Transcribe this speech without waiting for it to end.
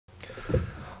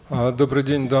Добрый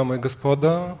день, дамы и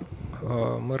господа.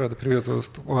 Мы рады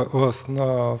приветствовать вас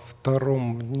на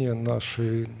втором дне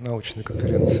нашей научной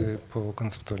конференции по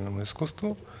концептуальному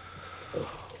искусству.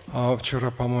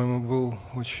 Вчера, по-моему, был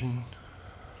очень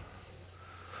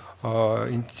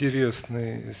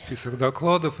интересный список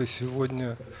докладов, и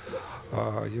сегодня,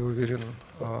 я уверен,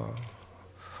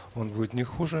 он будет не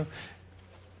хуже.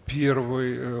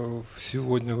 Первый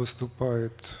сегодня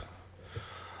выступает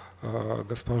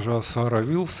госпожа Сара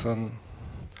Уилсон,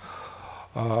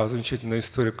 замечательный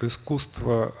историк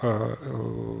искусства,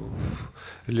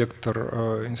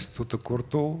 лектор Института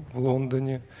Куртоу в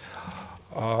Лондоне,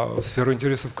 в сферу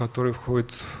интересов которой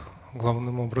входит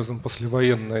главным образом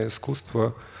послевоенное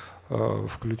искусство,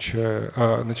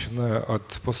 начиная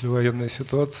от послевоенной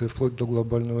ситуации вплоть до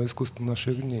глобального искусства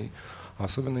наших дней.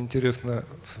 Особенно интересно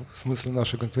в смысле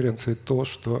нашей конференции то,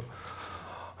 что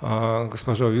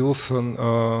госпожа Уилсон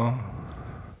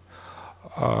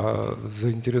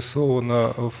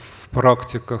заинтересована в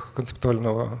практиках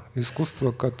концептуального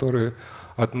искусства, которые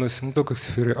относятся не только к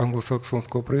сфере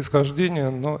англосаксонского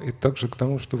происхождения, но и также к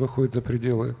тому, что выходит за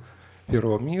пределы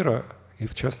первого мира, и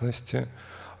в частности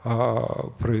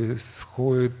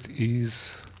происходит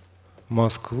из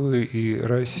Москвы и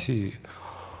России.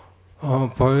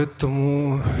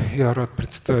 Поэтому я рад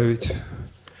представить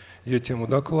ее тему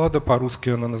доклада.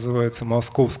 По-русски она называется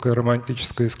 «Московская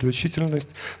романтическая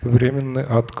исключительность. Временный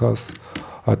отказ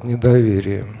от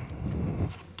недоверия».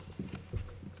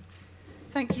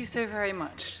 Thank you so very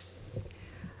much.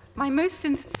 My most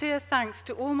sincere thanks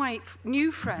to all my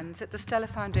new friends at the Stella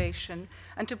Foundation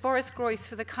and to Boris Grojsa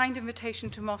for the kind invitation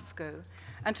to Moscow,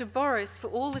 and to Boris for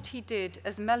all that he did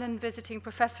as Mellon Visiting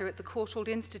Professor at the Courtauld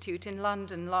Institute in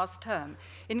London last term,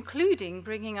 including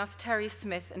bringing us Terry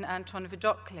Smith and Anton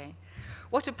Vidocq.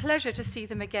 What a pleasure to see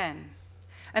them again.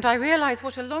 And I realize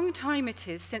what a long time it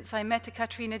is since I met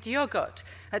Katarina Diogot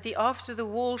at the After the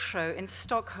Wall show in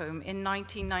Stockholm in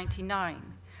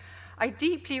 1999. I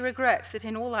deeply regret that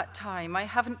in all that time I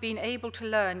haven't been able to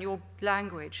learn your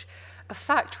language, a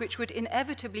fact which would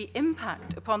inevitably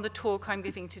impact upon the talk I'm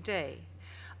giving today.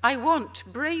 I want,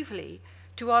 bravely,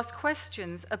 to ask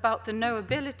questions about the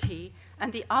knowability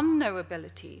and the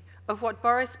unknowability of what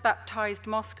Boris baptized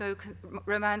Moscow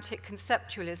romantic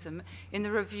conceptualism in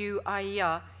the review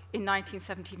Aya in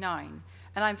 1979.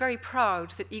 And I'm very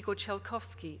proud that Igor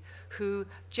Chelkovsky, who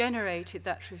generated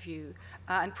that review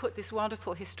and put this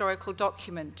wonderful historical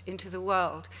document into the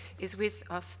world, is with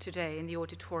us today in the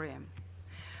auditorium.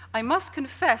 I must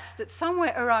confess that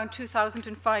somewhere around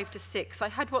 2005 to 6, I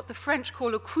had what the French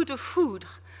call a coup de foudre,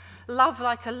 love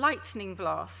like a lightning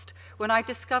blast, when I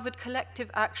discovered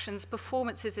Collective Action's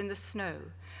Performances in the Snow,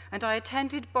 and I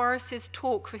attended Boris's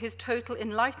talk for his Total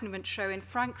Enlightenment show in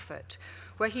Frankfurt,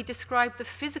 where he described the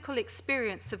physical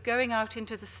experience of going out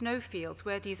into the snowfields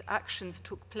where these actions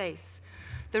took place,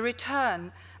 the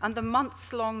return and the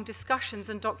months-long discussions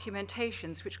and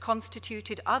documentations which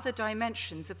constituted other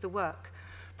dimensions of the work,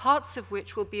 parts of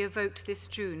which will be evoked this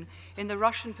June in the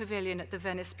Russian pavilion at the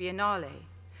Venice Biennale.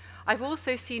 I've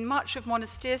also seen much of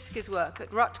Monastyrski's work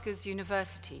at Rutgers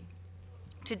University.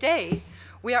 Today,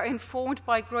 we are informed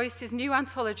by Grodsa's new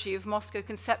anthology of Moscow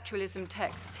conceptualism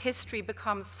texts, History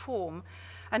Becomes Form,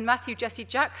 and Matthew Jesse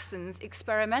Jackson's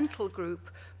experimental group,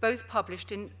 both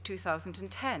published in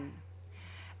 2010.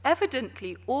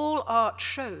 Evidently, all art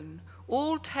shown,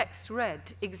 all texts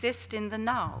read, exist in the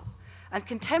now, and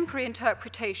contemporary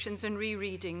interpretations and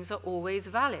rereadings are always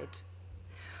valid.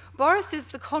 Boris's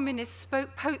The Communist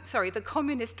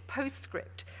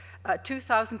Postscript,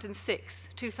 2006,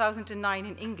 2009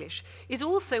 in English, is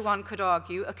also, one could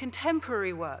argue, a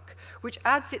contemporary work, which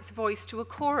adds its voice to a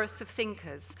chorus of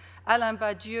thinkers, Alain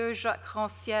Badiou, Jacques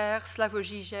Rancière, Slavoj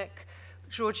Žižek,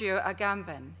 Giorgio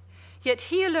Agamben. Yet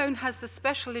he alone has the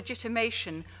special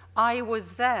legitimation, I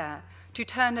was there, to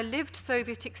turn a lived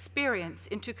Soviet experience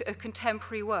into a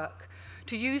contemporary work,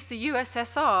 to use the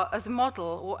USSR as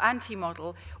model or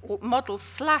anti-model, or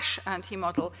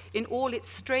model/anti-model in all its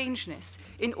strangeness,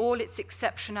 in all its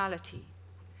exceptionality.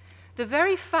 The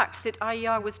very fact that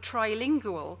Aya was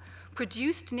trilingual,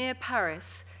 produced near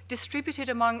Paris, distributed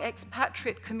among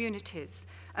expatriate communities,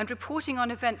 and reporting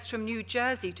on events from New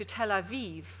Jersey to Tel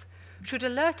Aviv, should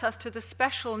alert us to the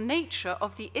special nature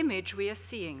of the image we are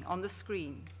seeing on the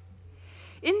screen.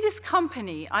 In this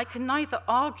company, I can neither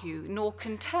argue nor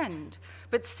contend,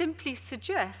 but simply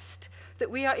suggest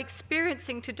that we are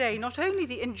experiencing today not only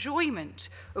the enjoyment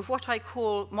of what I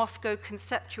call Moscow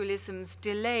conceptualism's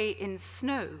delay in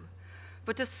snow,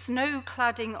 but a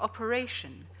snow-cladding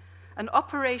operation, an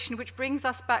operation which brings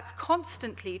us back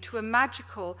constantly to a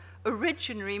magical,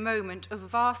 originary moment of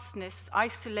vastness,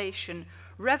 isolation,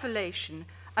 revelation,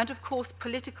 and of course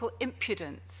political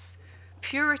impudence,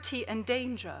 purity and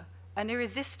danger, an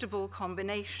irresistible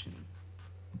combination.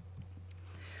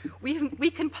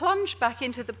 We can plunge back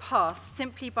into the past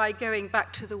simply by going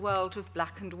back to the world of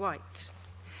black and white.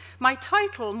 My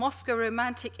title, Moscow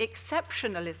Romantic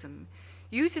Exceptionalism,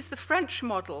 uses the French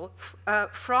model,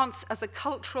 France as a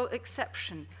cultural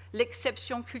exception,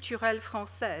 l'exception culturelle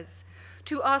française,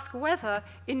 to ask whether,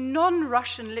 in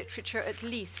non-Russian literature at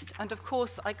least, and of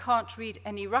course I can't read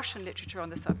any Russian literature on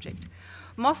the subject,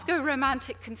 Moscow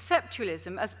Romantic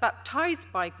conceptualism, as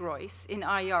baptized by Greiss in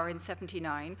IR in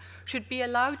 1979, should be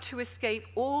allowed to escape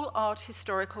all art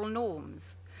historical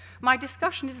norms. My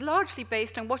discussion is largely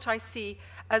based on what I see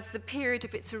as the period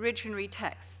of its originary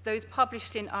texts, those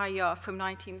published in IR from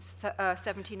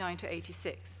 1979 to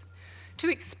 86. To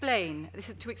explain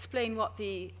what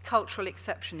the cultural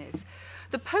exception is.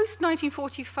 The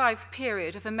post-1945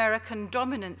 period of American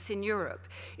dominance in Europe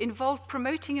involved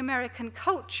promoting American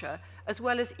culture as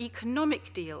well as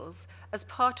economic deals as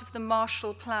part of the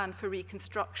Marshall Plan for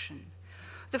Reconstruction.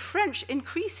 The French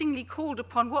increasingly called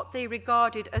upon what they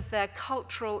regarded as their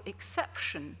cultural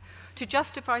exception to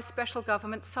justify special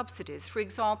government subsidies, for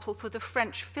example, for the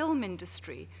French film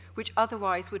industry, which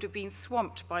otherwise would have been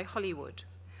swamped by Hollywood.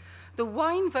 The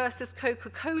wine versus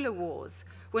Coca-Cola wars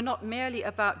were not merely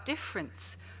about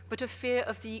difference, but a fear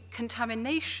of the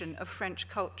contamination of French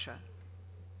culture.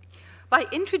 By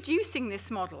introducing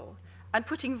this model and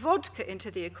putting vodka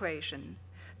into the equation,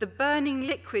 the burning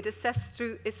liquid assessed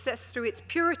through its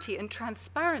purity and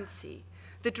transparency,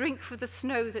 the drink for the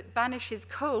snow that banishes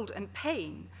cold and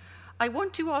pain, I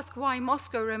want to ask why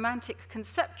Moscow Romantic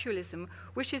conceptualism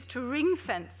wishes to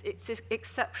ring-fence its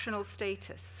exceptional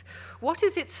status. What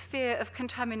is its fear of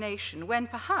contamination when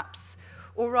perhaps,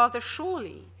 or rather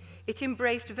surely, it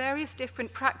embraced various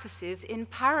different practices in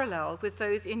parallel with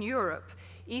those in Europe,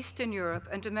 Eastern Europe,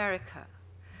 and America?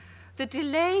 The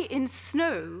delay in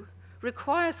snow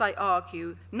requires, I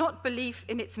argue, not belief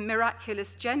in its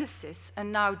miraculous genesis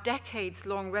and now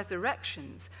decades-long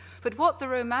resurrections, but what the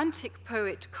Romantic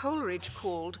poet Coleridge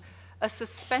called a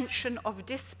suspension of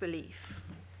disbelief.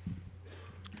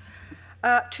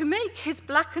 To make his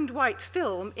black and white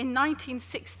film in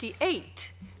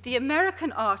 1968, the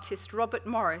American artist Robert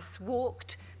Morris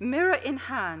walked, mirror in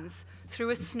hands, through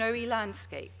a snowy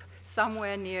landscape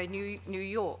somewhere near New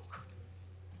York.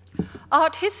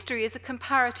 Art history is a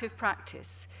comparative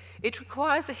practice. It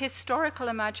requires a historical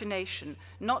imagination,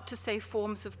 not to say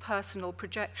forms of personal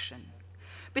projection.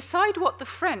 Beside what the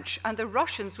French and the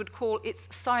Russians would call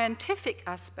its scientific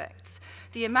aspects,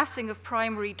 the amassing of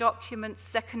primary documents,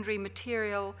 secondary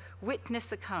material,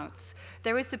 witness accounts,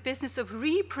 there is the business of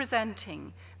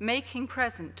representing, making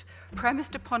present,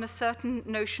 premised upon a certain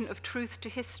notion of truth to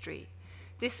history.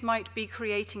 This might be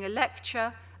creating a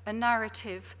lecture, a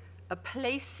narrative, a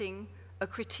placing, a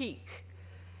critique.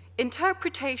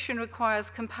 Interpretation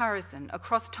requires comparison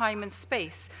across time and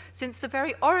space, since the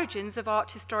very origins of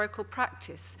art historical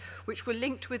practice, which were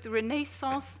linked with the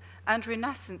Renaissance and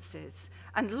Renaissances,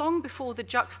 and long before the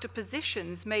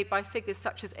juxtapositions made by figures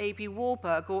such as A.B.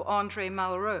 Warburg or André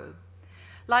Malraux.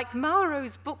 Like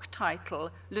Malraux's book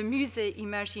title, Le Musée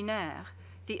Imaginaire,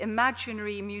 the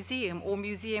imaginary museum or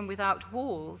museum without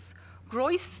walls,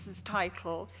 Greus's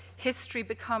title, History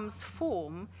Becomes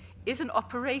Form, is an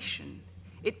operation.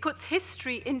 It puts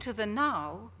history into the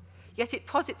now, yet it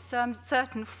posits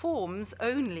certain forms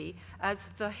only as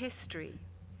the history.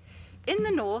 In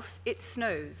the north, it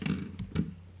snows.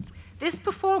 This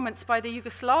performance by the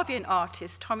Yugoslavian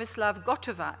artist Tomislav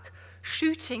Gotovac,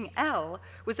 Shooting L,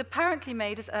 was apparently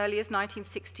made as early as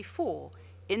 1964,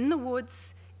 in the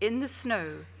woods, in the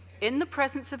snow, in the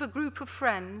presence of a group of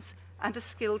friends and a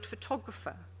skilled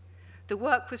photographer. The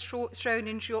work was shown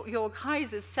in Jörg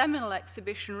Heiser's seminal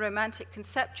exhibition Romantic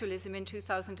Conceptualism in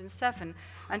 2007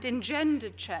 and in Gender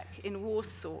Check in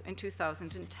Warsaw in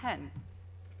 2010.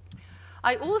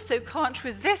 I also can't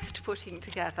resist putting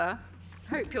together,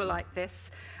 hope you'll like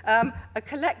this, a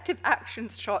collective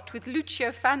actions shot with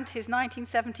Lucio Fanti's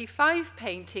 1975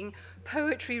 painting,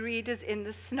 Poetry Readers in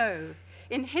the Snow.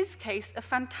 In his case, a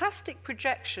fantastic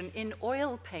projection in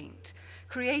oil paint,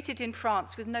 created in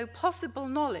France with no possible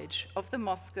knowledge of the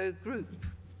Moscow group.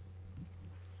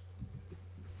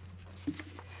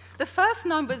 The first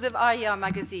numbers of AIA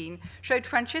magazine showed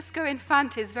Francisco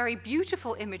Infante's very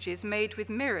beautiful images made with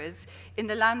mirrors in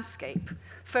the landscape,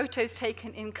 photos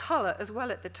taken in color as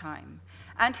well at the time,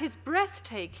 and his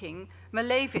breathtaking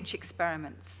Malevich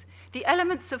experiments. The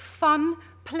elements of fun,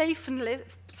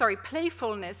 playfulness,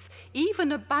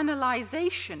 even a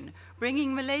banalization,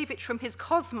 bringing Malevich from his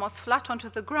cosmos flat onto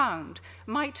the ground,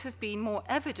 might have been more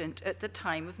evident at the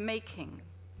time of making.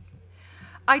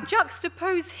 I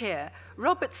juxtapose here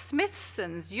Robert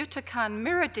Smithson's Yucatan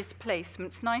mirror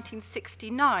displacements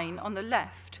 1969 on the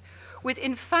left with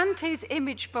Infante's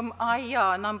image from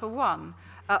AIA #1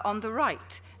 on the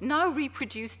right, now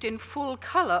reproduced in full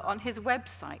color on his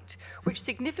website, which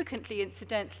significantly,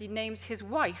 incidentally, names his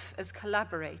wife as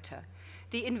collaborator.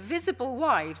 The invisible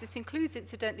wives, this includes,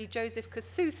 incidentally, Joseph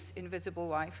Kossuth's invisible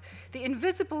wife, the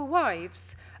invisible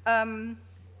wives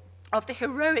of the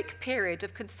heroic period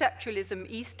of conceptualism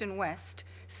East and West,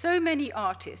 so many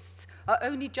artists are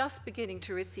only just beginning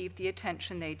to receive the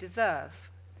attention they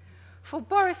deserve. For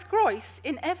Boris Grojsa,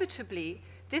 inevitably,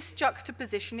 this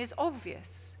juxtaposition is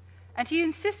obvious, and he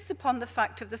insists upon the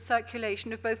fact of the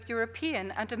circulation of both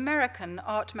European and American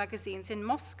art magazines in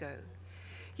Moscow.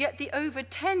 Yet the over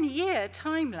 10-year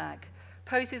time lag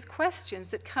poses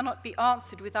questions that cannot be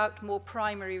answered without more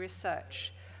primary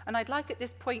research. And I'd like at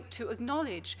this point to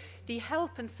acknowledge the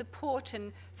help and support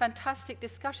and fantastic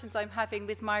discussions I'm having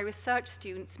with my research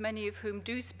students, many of whom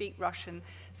do speak Russian,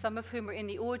 some of whom are in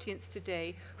the audience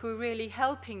today, who are really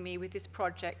helping me with this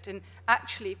project and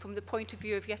actually, from the point of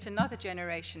view of yet another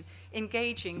generation,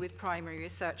 engaging with primary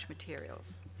research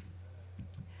materials.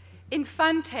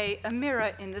 Infante, A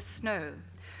Mirror in the Snow.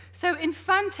 So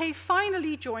Infante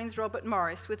finally joins Robert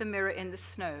Morris with A Mirror in the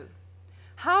Snow.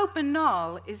 How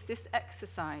banal is this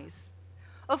exercise?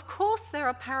 Of course, there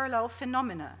are parallel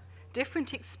phenomena,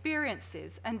 different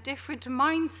experiences, and different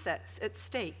mindsets at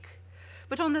stake.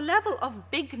 But on the level of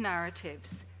big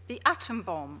narratives, the atom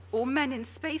bomb, or Men in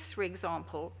Space, for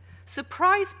example,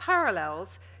 surprise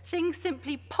parallels, things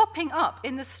simply popping up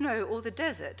in the snow or the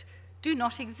desert, do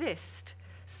not exist.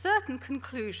 Certain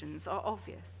conclusions are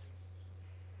obvious.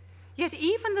 Yet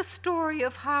even the story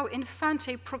of how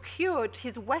Infante procured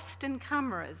his Western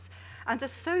cameras and the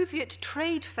Soviet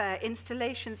trade fair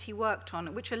installations he worked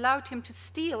on, which allowed him to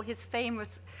steal his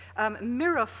famous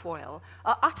mirror foil,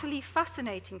 are utterly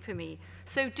fascinating for me,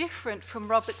 so different from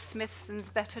Robert Smithson's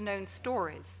better-known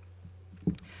stories.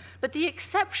 But the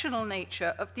exceptional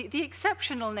nature of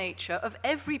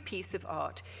every piece of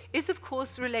art is, of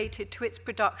course, related to its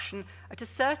production at a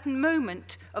certain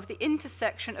moment of the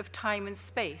intersection of time and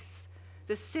space,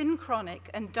 the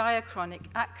synchronic and diachronic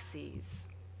axes.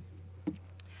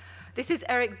 This is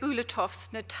Eric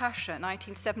Bulatov's Natasha,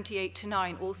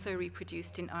 1978-9, also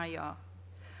reproduced in AIA.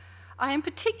 I am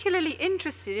particularly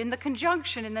interested in the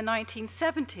conjunction in the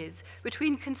 1970s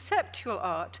between conceptual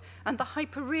art and the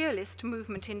hyperrealist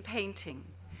movement in painting.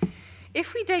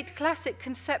 If we date classic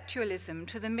conceptualism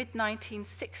to the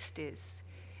mid-1960s,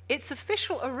 its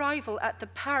official arrival at the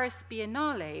Paris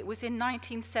Biennale was in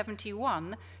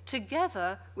 1971,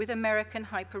 together with American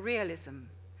hyperrealism.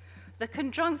 The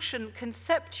conjunction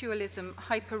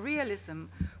conceptualism-hyperrealism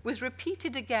was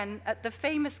repeated again at the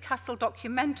famous Kassel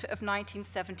Documenta of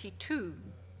 1972.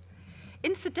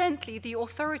 Incidentally, the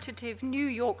authoritative New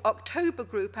York October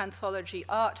Group anthology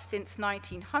Art Since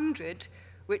 1900,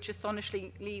 which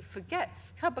astonishingly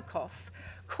forgets Kabakov,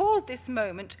 called this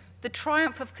moment the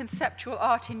triumph of conceptual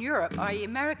art in Europe, i.e.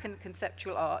 American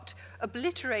conceptual art,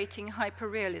 obliterating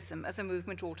hyperrealism as a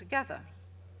movement altogether.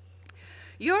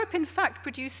 Europe, in fact,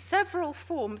 produced several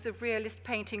forms of realist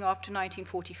painting after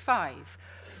 1945,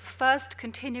 first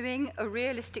continuing a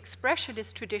realist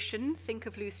expressionist tradition, think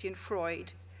of Lucian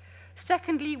Freud,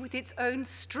 secondly with its own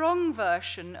strong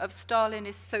version of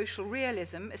Stalinist social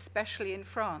realism, especially in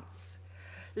France.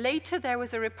 Later, there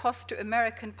was a riposte to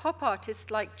American pop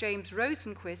artists like James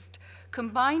Rosenquist,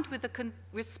 combined with a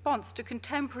response to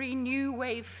contemporary new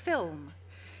wave film,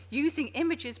 using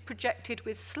images projected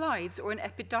with slides or an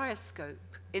epidiascope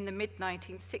in the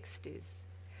mid-1960s.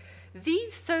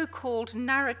 These so-called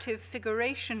narrative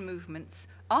figuration movements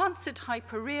answered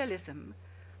hyperrealism,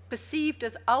 perceived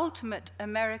as ultimate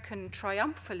American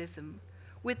triumphalism,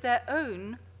 with their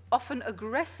own, often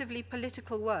aggressively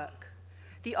political work.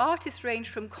 The artists ranged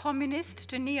from communist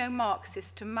to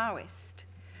neo-Marxist to Maoist.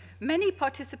 Many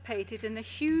participated in the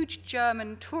huge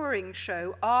German touring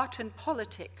show Art and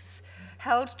Politics,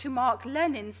 held to mark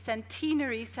Lenin's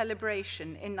centenary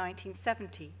celebration in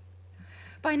 1970.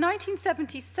 By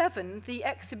 1977, the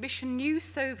exhibition New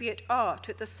Soviet Art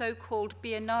at the so-called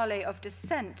Biennale of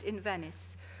Dissent in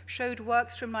Venice showed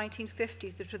works from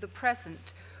 1950 to the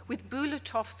present, with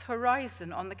Bulatov's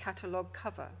Horizon on the catalogue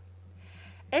cover.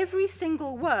 Every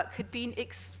single work had been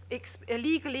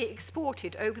illegally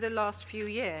exported over the last few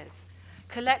years.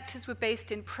 Collectors were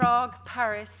based in Prague,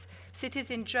 Paris,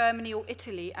 cities in Germany or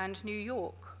Italy, and New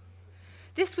York.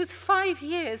 This was 5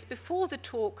 years before the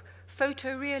talk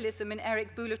Photorealism in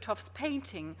Eric Bulatov's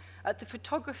painting at the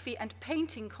Photography and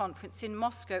Painting Conference in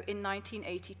Moscow in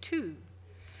 1982.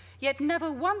 Yet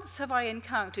never once have I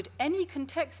encountered any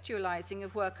contextualizing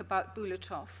of work about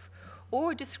Bulatov,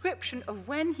 or a description of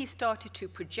when he started to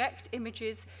project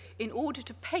images in order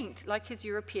to paint like his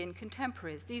European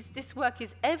contemporaries. This work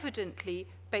is evidently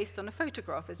based on a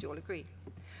photograph, as you'll agree.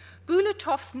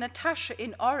 Bulatov's Natasha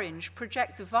in Orange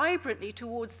projects vibrantly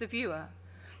towards the viewer.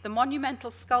 The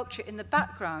monumental sculpture in the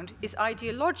background is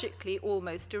ideologically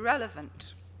almost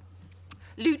irrelevant.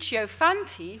 Lucio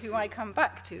Fanti, who I come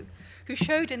back to, who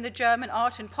showed in the German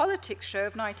Art and Politics show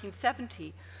of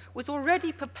 1970, was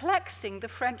already perplexing the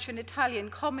French and Italian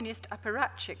communist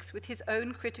apparatchiks with his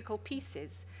own critical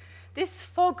pieces. This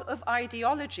fog of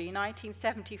ideology,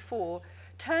 1974,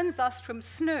 turns us from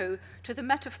snow to the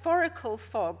metaphorical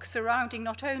fog surrounding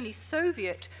not only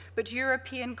Soviet but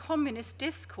European communist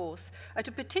discourse at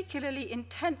a particularly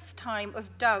intense time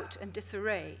of doubt and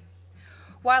disarray.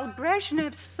 While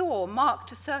Brezhnev's thaw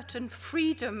marked a certain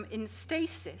freedom in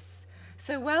stasis,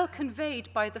 so well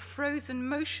conveyed by the frozen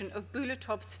motion of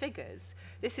Bulatov's figures,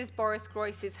 this is Boris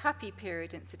Groys's happy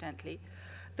period, incidentally,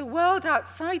 the world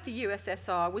outside the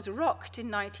USSR was rocked in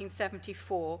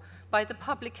 1974 by the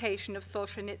publication of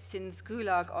Solzhenitsyn's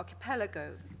Gulag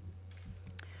Archipelago.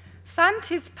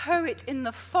 Fanti's Poet in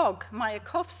the Fog,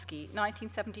 Mayakovsky,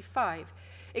 1975,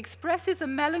 expresses a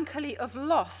melancholy of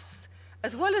loss,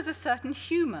 as well as a certain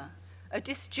humor, a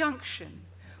disjunction,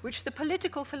 which the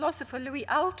political philosopher Louis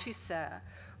Althusser,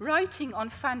 writing on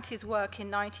Fanti's work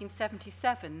in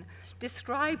 1977,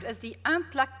 described as the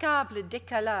implacable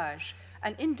décalage,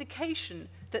 an indication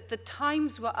that the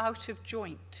times were out of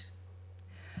joint.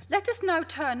 Let us now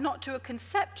turn not to a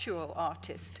conceptual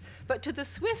artist, but to the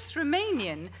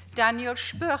Swiss-Romanian Daniel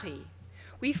Spöri.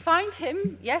 We find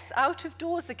him, yes, out of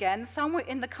doors again, somewhere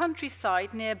in the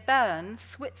countryside near Bern,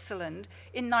 Switzerland,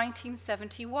 in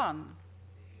 1971.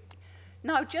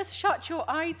 Now, just shut your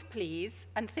eyes, please,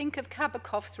 and think of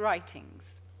Kabakov's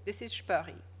writings. This is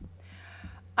Spöri.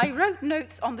 I wrote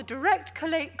notes on the direct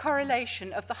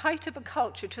correlation of the height of a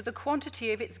culture to the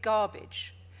quantity of its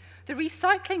garbage, the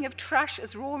recycling of trash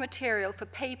as raw material for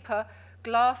paper,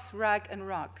 glass, rag, and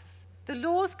rugs, the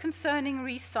laws concerning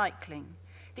recycling,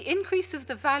 the increase of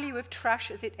the value of trash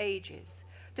as it ages,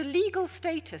 the legal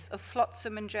status of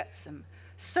flotsam and jetsam,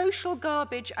 social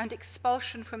garbage and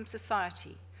expulsion from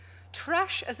society,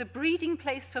 trash as a breeding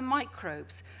place for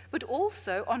microbes, but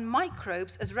also on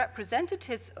microbes as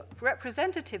representatives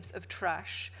of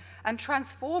trash and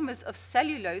transformers of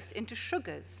cellulose into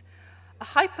sugars, a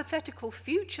hypothetical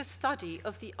future study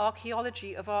of the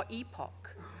archaeology of our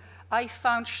epoch. I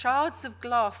found shards of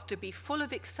glass to be full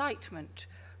of excitement,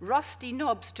 rusty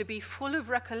knobs to be full of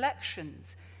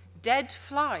recollections. Dead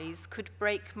flies could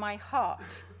break my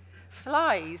heart.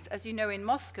 Flies, as you know in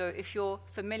Moscow, if you're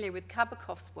familiar with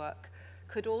Kabakov's work,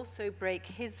 could also break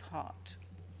his heart.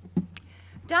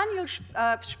 Daniel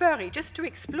Spöri, just to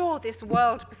explore this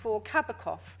world before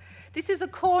Kabakov, this is a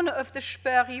corner of the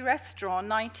Spöri restaurant,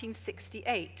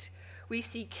 1968. We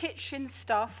see kitchen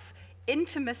stuff,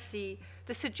 intimacy,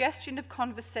 the suggestion of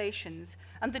conversations,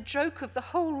 and the joke of the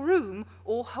whole room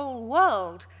or whole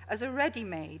world as a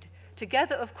ready-made,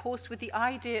 together, of course, with the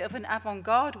idea of an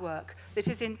avant-garde work that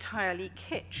is entirely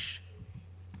kitsch.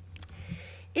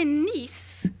 In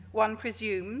Nice, one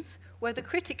presumes, where the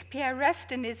critic Pierre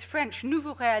Reston's French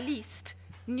Nouveau Réaliste,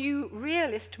 New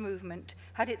Realist movement,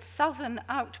 had its southern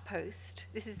outpost,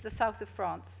 this is the south of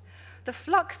France, the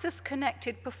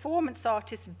Fluxus-connected performance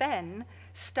artist Ben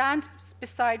stands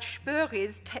beside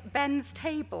Spöri's Ben's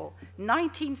table,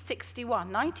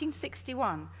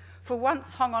 1961, for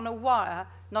once hung on a wire,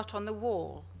 not on the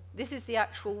wall. This is the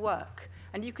actual work,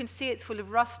 and you can see it's full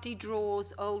of rusty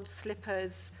drawers, old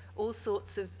slippers, all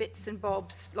sorts of bits and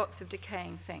bobs, lots of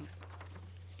decaying things.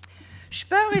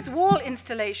 Spöri's wall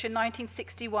installation,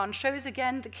 1961, shows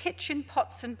again the kitchen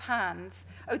pots and pans.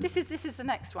 Oh, this is the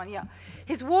next one, yeah.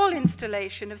 His wall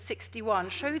installation of 61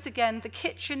 shows again the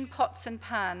kitchen pots and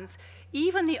pans,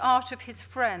 even the art of his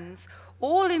friends,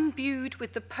 all imbued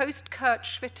with the post-Kurt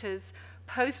Schwitters,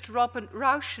 post-Robert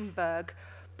Rauschenberg,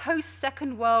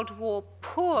 post-Second World War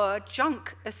poor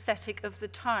junk aesthetic of the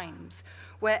times,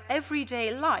 where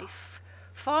everyday life,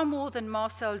 far more than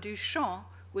Marcel Duchamp,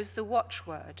 was the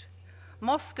watchword.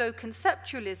 Moscow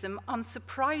conceptualism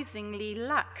unsurprisingly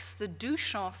lacks the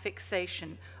Duchamp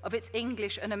fixation of its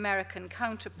English and American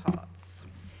counterparts.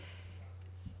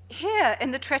 Here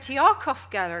in the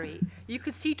Tretiakov Gallery, you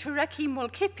could see Tureki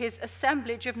Mulkipi's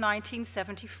assemblage of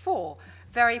 1974,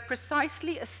 very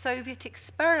precisely a Soviet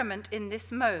experiment in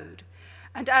this mode.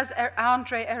 And as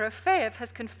Andrei Erofeev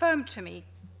has confirmed to me,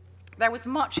 there was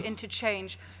much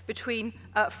interchange between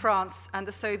France and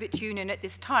the Soviet Union at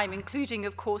this time, including,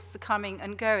 of course, the coming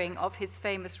and going of his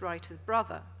famous writer's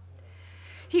brother.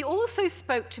 He also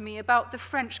spoke to me about the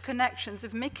French connections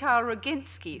of Mikhail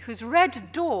Roginski, whose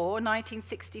Red Door,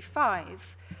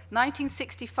 1965,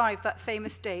 that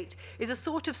famous date, is a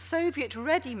sort of Soviet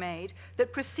ready-made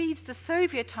that precedes the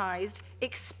Sovietized,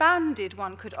 expanded,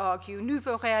 one could argue,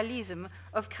 nouveau réalisme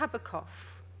of Kabakov.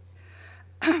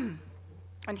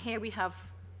 And here we have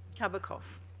Kabakov.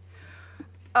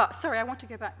 Sorry, I want to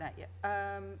go back there.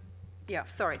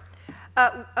 Sorry.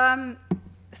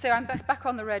 So I'm back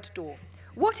on the Red Door.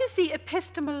 What is the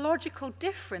epistemological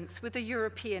difference with a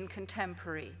European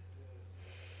contemporary?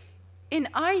 In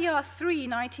Ayar 3,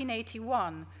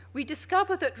 1981, we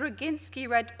discover that Roginski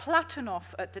read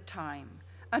Platonov at the time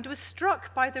and was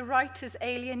struck by the writer's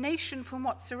alienation from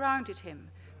what surrounded him,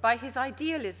 by his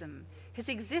idealism, his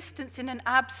existence in an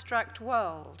abstract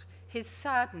world, his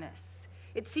sadness.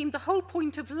 It seemed the whole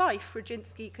point of life,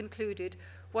 Roginski concluded,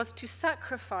 was to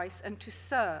sacrifice and to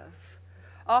serve.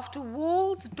 After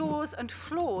walls, doors, and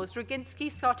floors, Roginski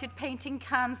started painting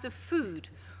cans of food,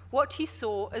 what he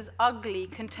saw as ugly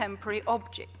contemporary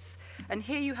objects. And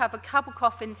here you have a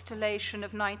Kabakov installation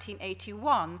of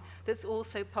 1981 that's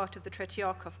also part of the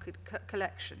Tretiakov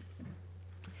collection.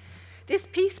 This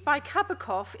piece by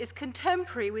Kabakov is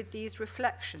contemporary with these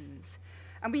reflections.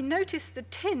 And we notice the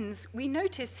tins, we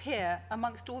notice here,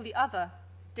 amongst all the other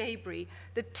debris,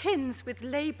 the tins with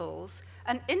labels,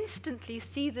 and instantly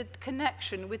see the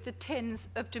connection with the tins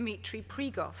of Dmitry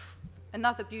Prigov,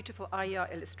 another beautiful Ayar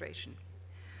illustration.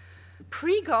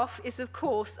 Prigov is, of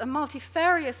course, a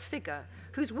multifarious figure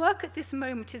whose work at this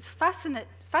moment is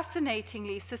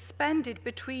fascinatingly suspended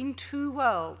between two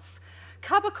worlds,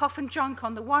 Kabakov and junk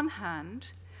on the one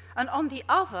hand, and on the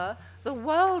other, the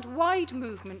worldwide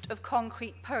movement of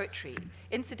concrete poetry.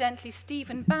 Incidentally,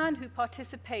 Stephen Bann, who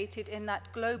participated in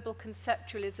that Global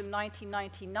Conceptualism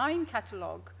 1999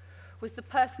 catalogue, was the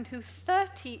person who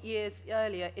 30 years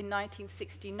earlier, in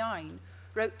 1969,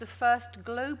 wrote the first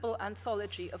global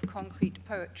anthology of concrete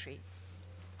poetry.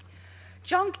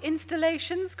 Junk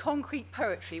installations, concrete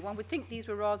poetry, one would think these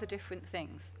were rather different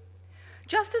things.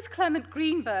 Just as Clement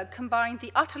Greenberg combined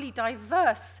the utterly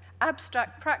diverse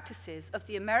abstract practices of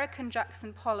the American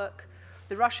Jackson Pollock,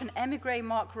 the Russian émigré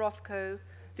Mark Rothko,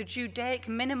 the Judaic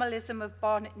minimalism of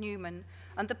Barnett Newman,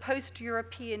 and the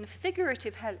post-European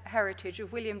figurative heritage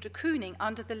of William de Kooning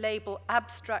under the label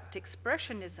abstract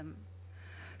expressionism,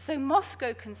 so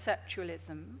Moscow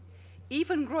conceptualism,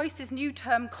 even Gроis's new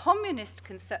term communist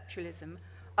conceptualism,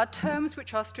 are terms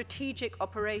which are strategic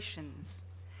operations.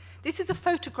 This is a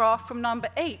photograph from number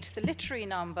 8, the literary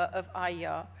number of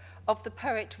Ayar, of the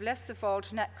poet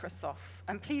Vsevolod Nekrasov.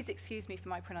 And please excuse me for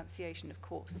my pronunciation, of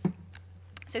course.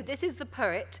 So this is the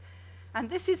poet, and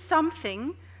this is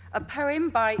something, a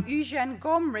poem by Eugene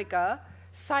Gomriga,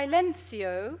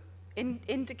 Silencio,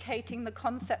 indicating the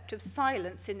concept of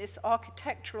silence in this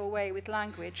architectural way with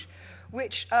language,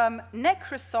 which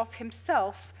Nekrasov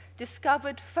himself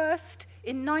discovered first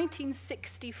in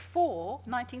 1964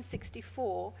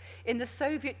 in the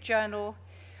Soviet journal,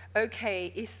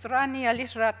 Istrania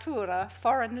Literatura,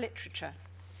 foreign literature.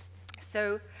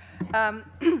 So,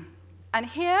 and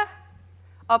here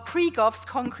are Prigov's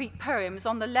concrete poems.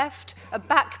 On the left, a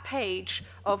back page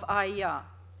of Ayar.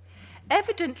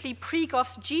 Evidently,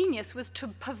 Prigov's genius was to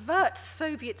pervert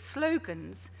Soviet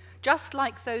slogans, just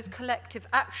like those collective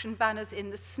action banners in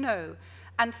the snow.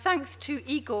 And thanks to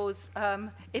Igor's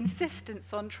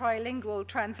insistence on trilingual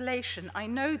translation, I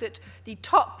know that the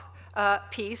top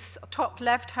piece, top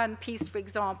left-hand piece, for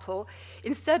example,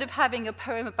 instead of having a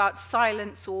poem about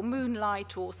silence or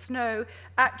moonlight or snow,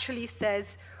 actually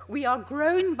says, "We are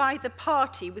grown by the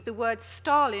party," with the word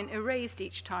Stalin erased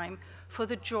each time, "for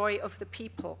the joy of the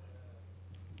people."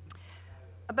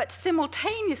 But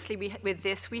simultaneously with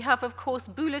this, we have, of course,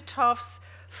 Bulatov's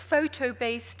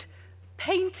photo-based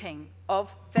painting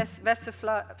of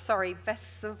Vsevolod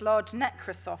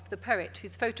Nekrasov, the poet,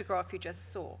 whose photograph you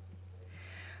just saw.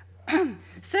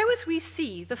 So as we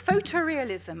see, the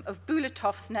photorealism of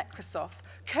Bulatov's Nekrasov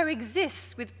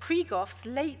coexists with Prigov's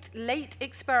late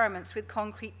experiments with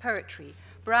concrete poetry,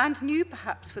 brand new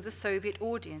perhaps for the Soviet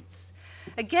audience.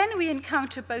 Again, we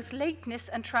encounter both lateness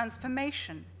and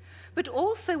transformation. but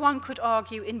also, one could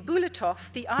argue, in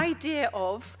Bulatov, the idea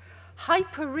of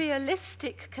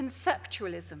hyper-realistic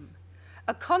conceptualism,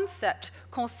 a concept,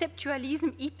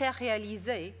 conceptualisme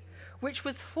hyper-réalisé, which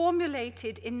was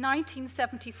formulated in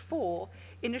 1974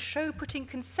 in a show putting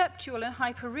conceptual and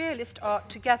hyper-realist art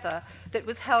together that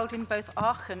was held in both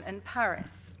Aachen and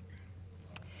Paris.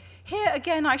 Here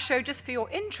again I show, just for your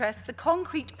interest, the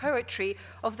concrete poetry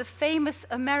of the famous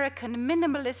American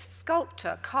minimalist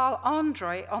sculptor Karla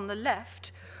Andre on the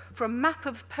left, from Map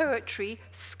of Poetry,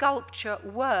 Sculpture,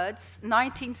 Words,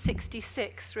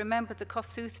 1966. Remember the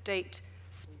Kossuth date,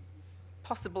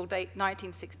 possible date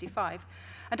 1965.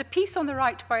 And a piece on the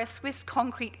right by a Swiss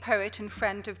concrete poet and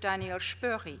friend of Danιέλ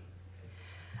Spöerri.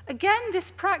 Again,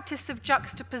 this practice of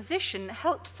juxtaposition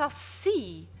helps us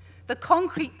see the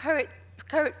concrete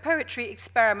poetry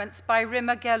experiments by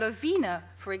Rima Gerlovina,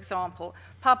 for example,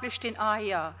 published in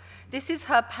AIA. This is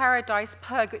her Paradise,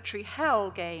 Purgatory,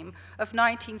 Hell game of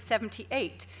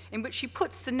 1978, in which she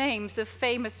puts the names of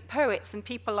famous poets and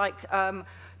people like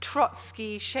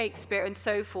Trotsky, Shakespeare, and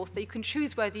so forth. You can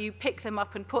choose whether you pick them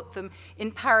up and put them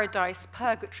in paradise,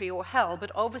 purgatory, or hell,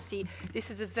 but obviously this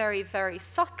is a very, very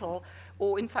subtle,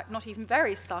 or in fact not even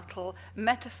very subtle,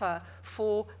 metaphor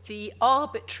for the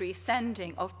arbitrary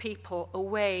sending of people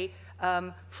away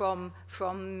from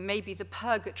maybe the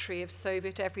purgatory of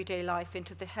Soviet everyday life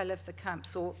into the hell of the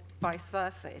camps, or vice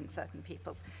versa in certain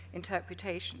people's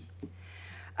interpretation.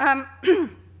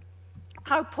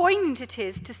 How poignant it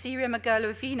is to see Rima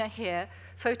Gerlovina here,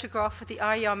 photographed for the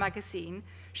AIA magazine.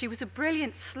 She was a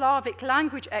brilliant Slavic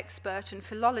language expert and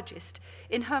philologist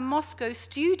in her Moscow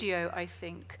studio, I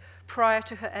think, prior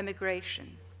to her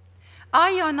emigration.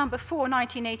 AIA number 4,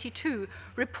 1982,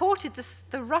 reported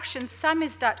the Russian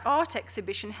Samizdat art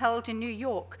exhibition held in New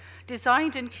York,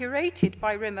 designed and curated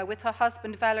by Rima with her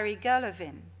husband Valery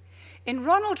Gerlovin. In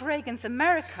Ronald Reagan's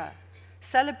America,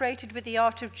 celebrated with the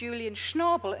art of Julian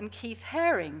Schnabel and Keith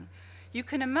Haring, you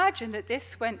can imagine that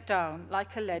this went down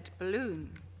like a lead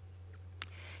balloon.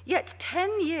 Yet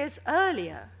 10 years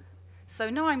earlier,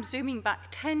 so now I'm zooming back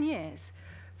 10 years,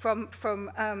 from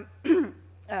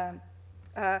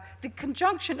the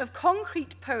conjunction of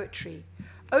concrete poetry,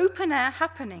 open-air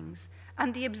happenings,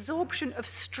 and the absorption of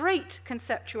straight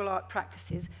conceptual art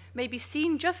practices may be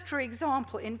seen just, for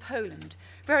example, in Poland.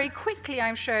 Very quickly,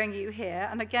 I'm showing you here,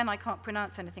 and again, I can't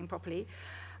pronounce anything properly,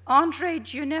 Andrzej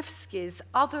Dziunewski's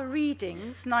Other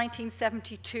Readings,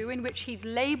 1972, in which he's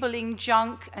labeling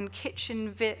junk and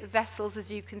kitchen vessels,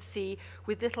 as you can see,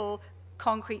 with little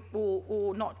concrete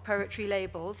or not poetry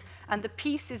labels, and the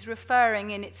piece is referring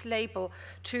in its label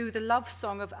to the love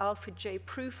song of Alfred J.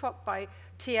 Prufrock by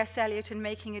T.S. Eliot and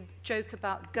making a joke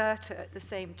about Goethe at the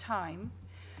same time.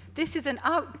 This is an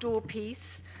outdoor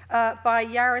piece by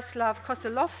Jaroslav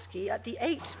Kosolowski at the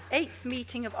eighth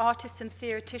meeting of artists and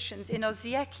theoreticians in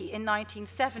Ozieki in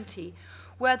 1970,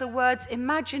 where the words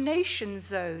imagination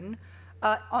zone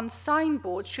on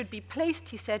signboards should be placed,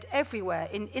 he said, everywhere,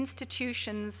 in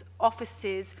institutions,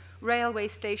 offices, railway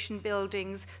station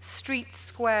buildings, streets,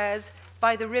 squares,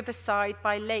 by the riverside,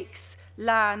 by lakes,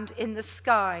 land, in the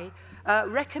sky,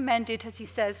 recommended, as he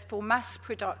says, for mass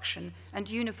production and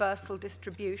universal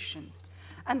distribution.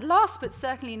 And last but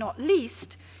certainly not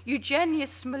least, Eugenia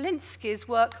Smolinski's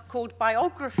work called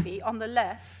Biography on the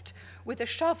left, with a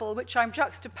shovel, which I'm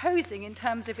juxtaposing in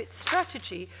terms of its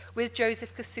strategy with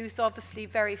Joseph Kossuth's obviously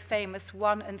very famous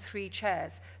 1 and 3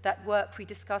 chairs, that work we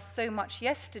discussed so much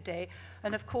yesterday.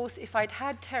 And of course, if I'd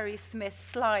had Terry Smith's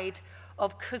slide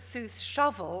of Kossuth's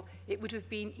shovel, it would have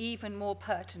been even more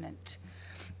pertinent.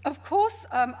 Of course,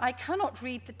 I cannot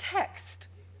read the text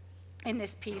in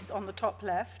this piece on the top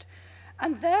left,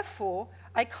 and therefore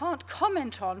I can't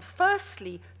comment on,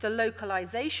 firstly, the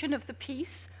localization of the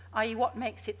piece, i.e. what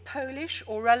makes it Polish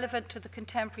or relevant to the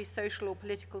contemporary social or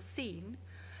political scene,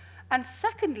 and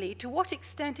secondly, to what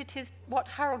extent it is what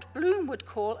Harold Bloom would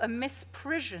call a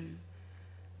misprision,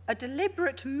 a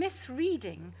deliberate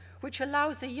misreading which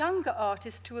allows a younger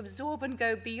artist to absorb and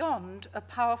go beyond a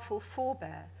powerful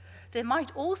forebear. There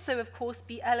might also, of course,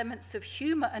 be elements of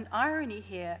humor and irony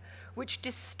here which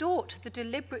distort the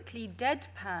deliberately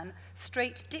deadpan,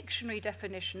 straight dictionary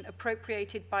definition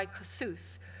appropriated by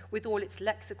Kossuth, with all its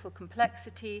lexical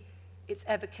complexity, its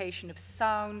evocation of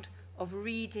sound, of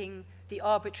reading, the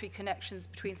arbitrary connections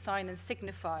between sign and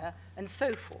signifier, and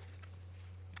so forth.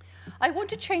 I want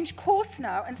to change course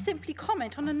now and simply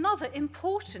comment on another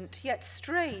important yet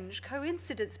strange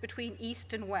coincidence between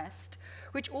East and West,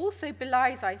 which also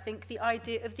belies, I think, the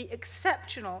idea of the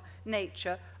exceptional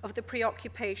nature of the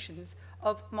preoccupations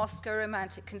of Moscow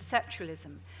Romantic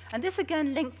conceptualism. And this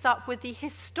again links up with the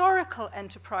historical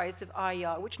enterprise of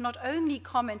Aya, which not only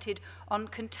commented on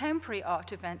contemporary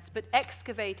art events, but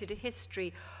excavated a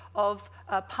history of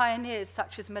pioneers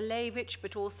such as Malevich,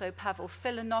 but also Pavel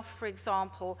Filanov, for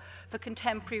example, for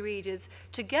contemporary readers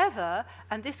together.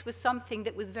 And this was something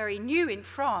that was very new in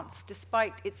France,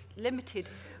 despite its limited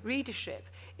readership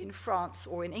in France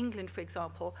or in England, for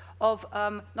example, of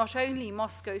not only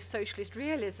Moscow's socialist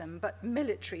realism, but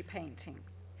military painting.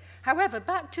 However,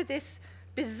 back to this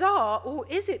bizarre, or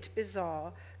is it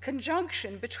bizarre,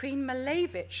 conjunction between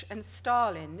Malevich and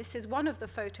Stalin. This is one of the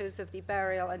photos of the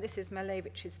burial, and this is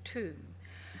Malevich's tomb.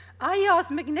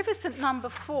 Aya's magnificent number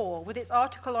 4, with its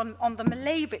article on the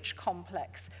Malevich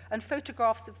complex and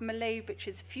photographs of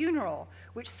Malevich's funeral,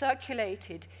 which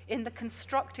circulated in the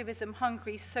Constructivism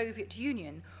Hungary Soviet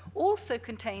Union, also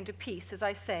contained a piece, as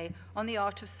I say, on the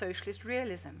art of socialist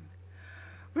realism.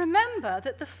 Remember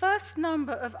that the first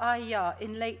number of Aya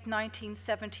in late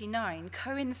 1979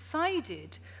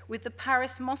 coincided with the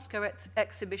Paris-Moscow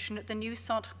exhibition at the new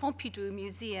Centre Pompidou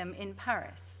Museum in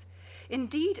Paris.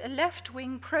 Indeed, a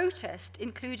left-wing protest,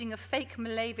 including a fake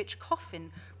Malevich coffin,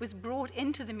 was brought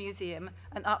into the museum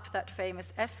and up that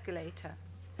famous escalator.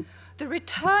 The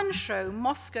return show,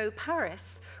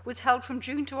 Moscow-Paris, was held from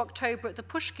June to October at the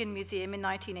Pushkin Museum in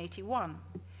 1981.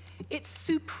 Its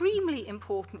supremely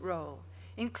important role,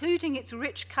 including its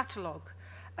rich catalogue,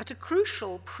 at a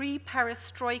crucial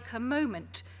pre-perestroika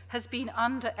moment, has been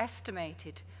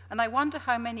underestimated. And I wonder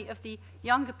how many of the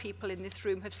younger people in this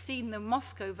room have seen the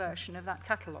Moscow version of that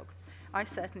catalogue. I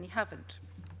certainly haven't.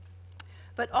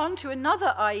 But on to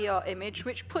another Aya image,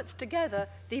 which puts together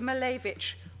the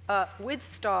Malevich with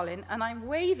Stalin. And I'm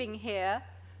waving here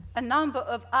a number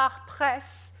of Art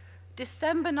Presse,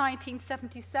 December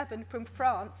 1977 from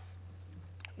France,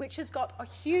 which has got a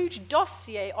huge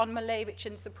dossier on Malevich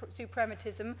and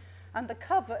suprematism, and the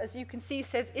cover, as you can see,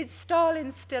 says, "Is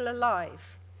Stalin still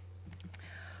alive?"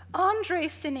 Andrei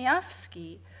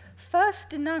Sinyavsky first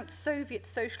denounced Soviet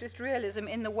socialist realism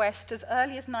in the West as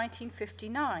early as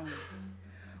 1959.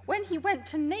 When he went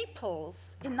to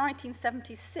Naples in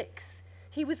 1976,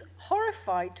 he was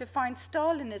horrified to find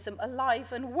Stalinism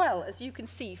alive and well, as you can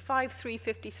see,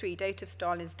 5353, date of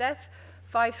Stalin's death,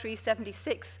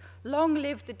 5376, long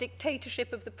live the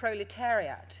dictatorship of the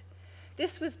proletariat.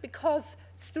 This was because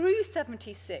through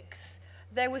 76,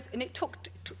 there was, and it took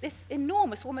this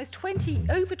enormous, almost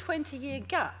over 20-year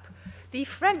gap, the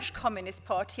French Communist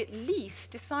Party at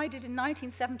least decided in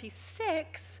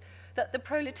 1976 that the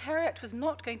proletariat was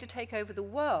not going to take over the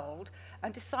world,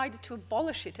 and decided to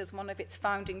abolish it as one of its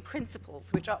founding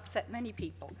principles, which upset many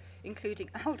people, including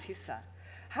Althusser.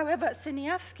 However,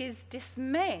 Sinyavsky's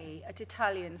dismay at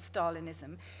Italian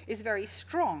Stalinism is very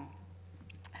strong.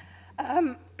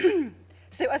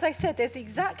 So as I said, there's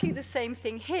exactly the same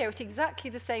thing here at exactly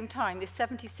the same time, this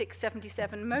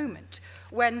 76-77 moment,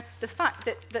 when the fact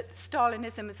that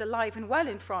Stalinism is alive and well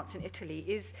in France and Italy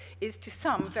is to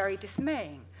some very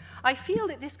dismaying. I feel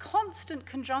that this constant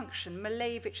conjunction,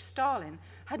 Malevich-Stalin,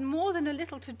 had more than a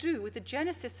little to do with the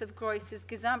genesis of Greus's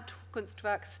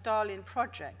Gesamtkunstwerk Stalin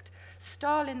project,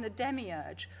 Stalin the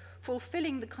Demiurge,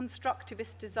 fulfilling the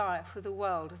constructivist desire for the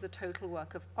world as a total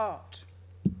work of art.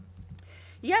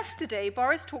 Yesterday,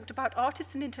 Boris talked about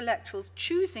artists and intellectuals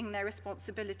choosing their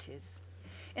responsibilities.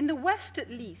 In the West, at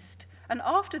least, and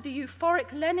after the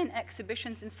euphoric Lenin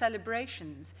exhibitions and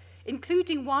celebrations,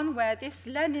 including one where this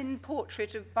Lenin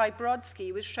portrait by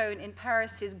Brodsky was shown in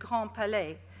Paris's Grand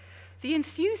Palais, the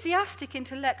enthusiastic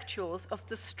intellectuals of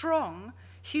the strong,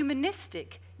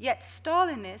 humanistic, yet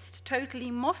Stalinist, totally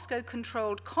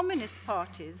Moscow-controlled communist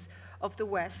parties of the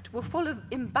West were full of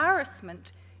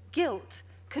embarrassment, guilt,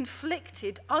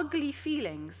 conflicted, ugly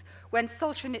feelings when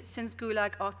Solzhenitsyn's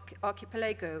Gulag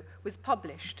Archipelago was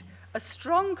published, a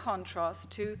strong contrast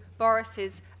to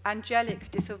Boris's angelic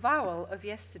disavowal of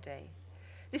yesterday.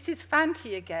 This is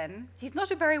Fanti again. He's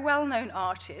not a very well-known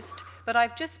artist, but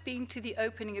I've just been to the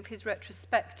opening of his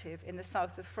retrospective in the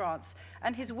south of France,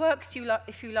 and his works,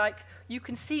 if you like, you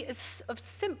can see as of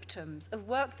symptoms of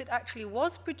work that actually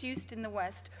was produced in the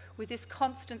West with this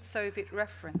constant Soviet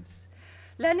reference.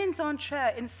 Lenin's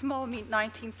Armchair in Smolny,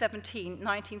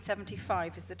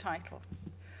 1917-1975 is the title.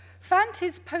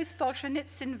 Fanti's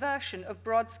post-Solzhenitsyn version of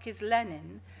Brodsky's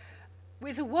Lenin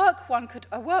is a work one could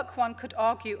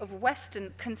argue of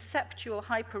Western conceptual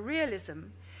hyperrealism,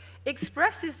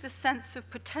 expresses the sense of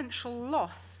potential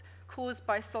loss caused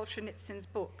by Solzhenitsyn's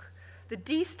book, the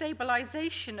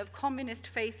destabilization of communist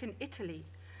faith in Italy,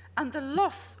 and the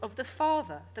loss of the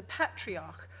father, the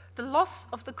patriarch, the loss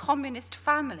of the communist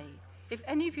family. If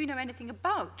any of you know anything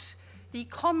about the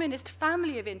communist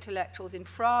family of intellectuals in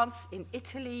France, in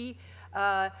Italy,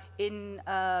 in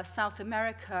South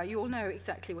America, you all know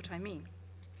exactly what I mean.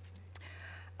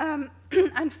 And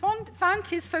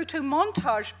Fanti's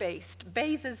photomontage-based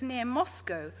Bathers Near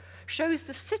Moscow shows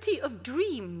the city of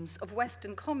dreams of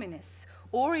Western communists,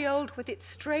 aureoled with its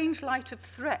strange light of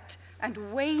threat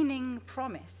and waning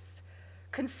promise.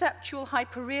 Conceptual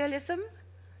hyperrealism?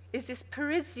 Is this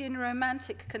Parisian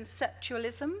romantic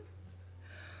conceptualism?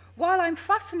 While I'm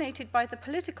fascinated by the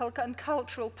political and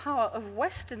cultural power of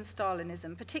Western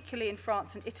Stalinism, particularly in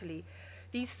France and Italy,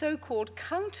 these so-called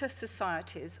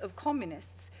counter-societies of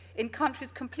communists in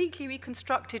countries completely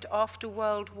reconstructed after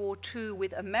World War II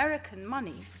with American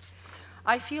money,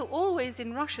 I feel always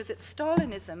in Russia that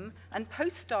Stalinism and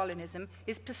post-Stalinism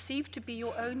is perceived to be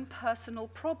your own personal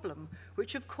problem,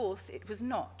 which of course it was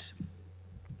not.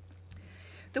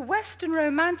 The Western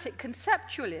Romantic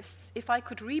conceptualists, if I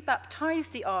could rebaptize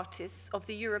the artists of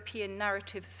the European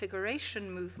narrative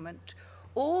figuration movement,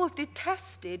 all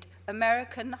detested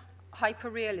American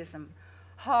hyperrealism,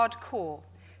 hardcore.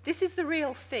 This is the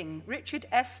real thing, Richard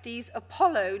Estes'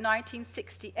 Apollo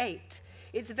 1968,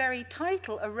 its very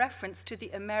title a reference to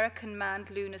the American manned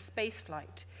lunar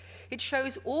spaceflight. It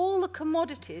shows all the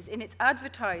commodities in its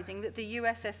advertising that the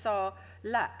USSR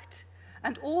lacked,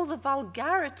 and all the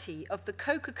vulgarity of the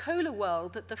Coca-Cola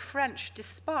world that the French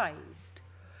despised.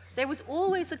 There was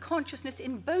always a consciousness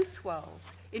in both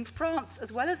worlds, in France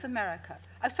as well as America,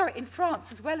 in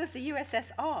France as well as the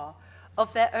USSR,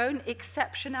 of their own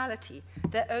exceptionality,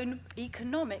 their own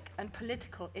economic and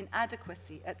political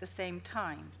inadequacy at the same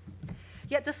time.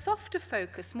 Yet the softer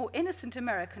focus, more innocent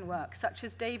American work, such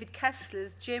as David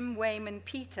Kessler's Jim, Wayman,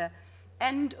 Peter,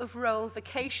 end of roll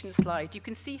vacation slide. You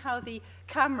can see how the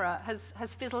camera has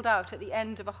fizzled out at the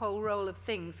end of a whole roll of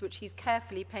things, which he's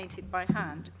carefully painted by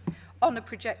hand, on a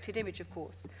projected image, of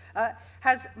course,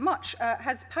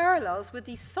 has parallels with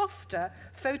the softer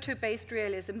photo-based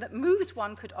realism that moves,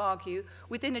 one could argue,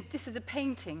 within a, this is a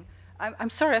painting.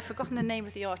 I'm sorry, I've forgotten the name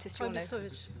of the artist. You'll know.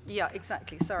 Yeah,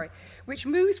 exactly, sorry. Which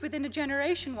moves within a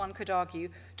generation, one could argue,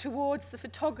 towards the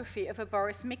photography of a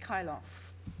Boris Mikhailov.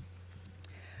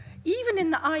 Even in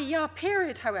the IER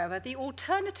period, however, the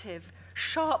alternative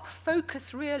sharp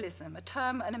focus realism,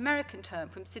 an American term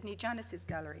from Sidney Janis's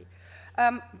gallery,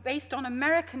 based on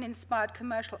American-inspired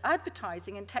commercial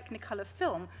advertising and Technicolor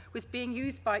film, was being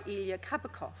used by Ilyu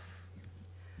Kabakova.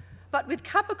 But with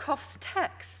Kabakov's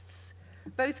texts,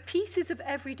 both pieces of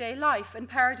everyday life and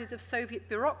parodies of Soviet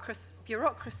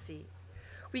bureaucracy,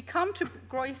 we come to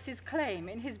Groys's claim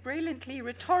in his brilliantly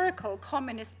rhetorical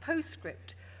communist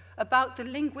postscript about the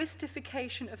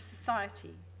linguistification of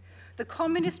society. The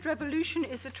communist revolution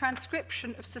is the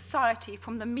transcription of society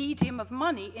from the medium of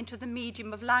money into the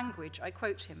medium of language, I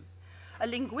quote him, a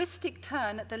linguistic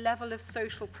turn at the level of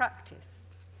social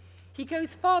practice. He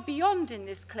goes far beyond in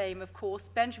this claim, of course,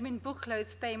 Benjamin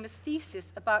Buchlow's famous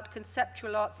thesis about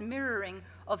conceptual art's mirroring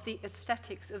of the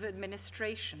aesthetics of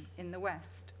administration in the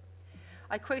West.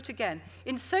 I quote again,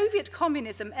 in Soviet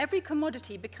communism, every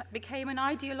commodity became an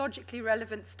ideologically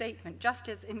relevant statement, just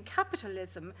as in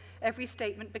capitalism, every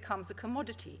statement becomes a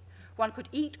commodity. One could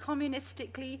eat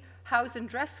communistically, house and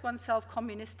dress oneself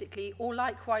communistically, or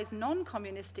likewise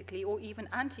non-communistically, or even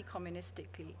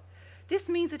anti-communistically. This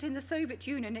means that in the Soviet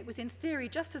Union, it was in theory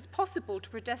just as possible to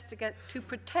protest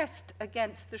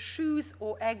against the shoes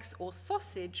or eggs or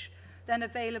sausage then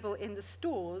available in the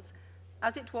stores,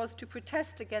 as it was to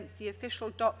protest against the official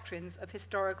doctrines of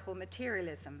historical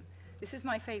materialism. This is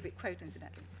my favorite quote,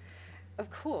 incidentally.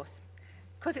 Of course,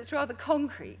 because it's rather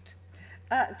concrete.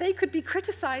 They could be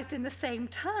criticized in the same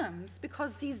terms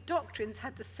because these doctrines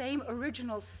had the same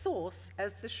original source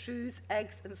as the shoes,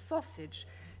 eggs, and sausage,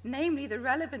 namely the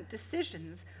relevant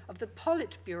decisions of the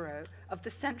Politburo of the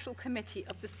Central Committee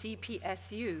of the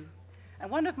CPSU. And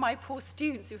one of my poor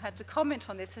students who had to comment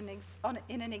on this in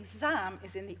an exam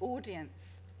is in the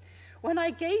audience. When I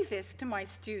gave this to my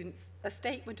students, a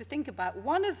statement to think about,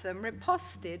 one of them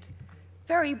riposted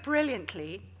very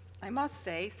brilliantly, I must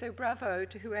say, so bravo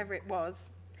to whoever it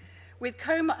was, with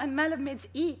Koma and Melamid's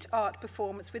Eat art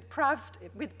performance with Pravda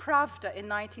in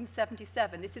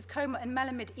 1977. This is Koma and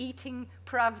Melamid eating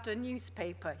Pravda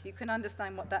newspaper. You can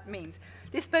understand what that means.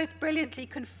 This both brilliantly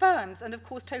confirms and, of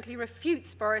course, totally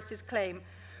refutes Boris's claim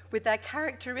with their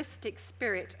characteristic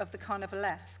spirit of the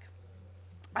carnivalesque.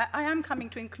 I am coming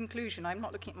to a conclusion. I'm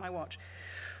not looking at my watch.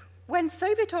 When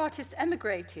Soviet artists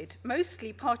emigrated,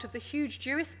 mostly part of the huge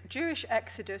Jewish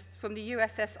exodus from the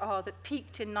USSR that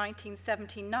peaked in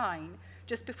 1979,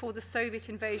 just before the Soviet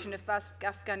invasion of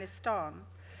Afghanistan,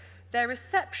 their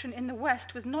reception in the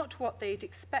West was not what they'd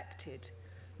expected,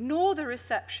 nor the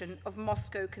reception of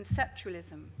Moscow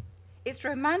conceptualism. Its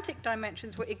romantic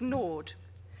dimensions were ignored.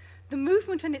 The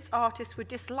movement and its artists were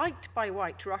disliked by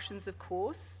white Russians, of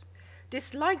course,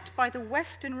 disliked by the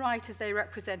Western right as they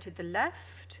represented the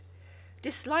left,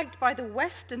 disliked by the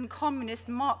Western communist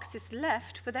Marxist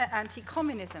left for their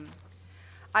anti-communism.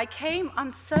 I came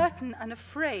uncertain and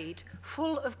afraid,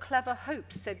 full of clever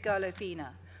hopes, said Gerlovina,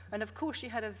 and of course she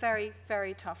had a very,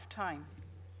 very tough time.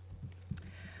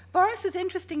 Boris has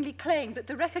interestingly claimed that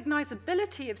the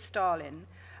recognizability of Stalin,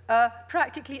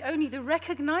 practically only the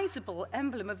recognizable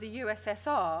emblem of the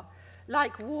USSR,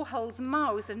 like Warhol's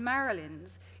Mao's and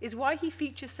Marilyn's, is why he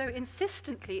features so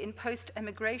insistently in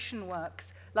post-emigration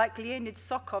works like Leonid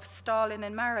Sokov's Stalin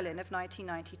and Marilyn of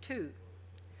 1992.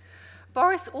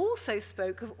 Boris also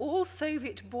spoke of all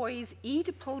Soviet boys'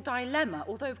 Oedipal dilemma,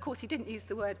 although of course he didn't use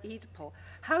the word Oedipal,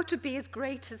 how to be as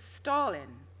great as Stalin,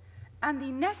 and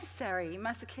the necessary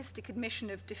masochistic admission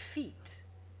of defeat.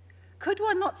 Could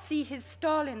one not see his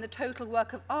Stalin, the total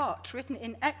work of art, written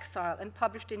in exile and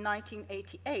published in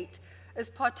 1988, as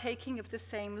partaking of the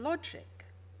same logic?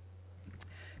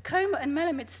 Koma and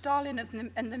Melamid's Stalin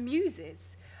and the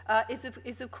Muses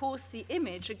is of course the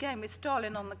image, again with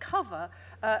Stalin on the cover,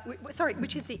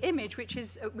 which is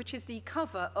the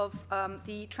cover of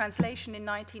the translation in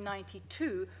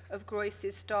 1992 of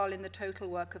Groys's Stalin, the total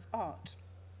work of art.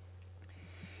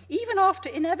 Even after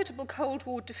inevitable Cold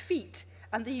War defeat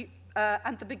and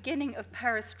the beginning of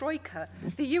perestroika,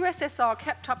 the USSR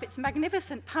kept up its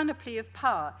magnificent panoply of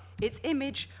power, its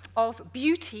image of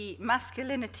beauty,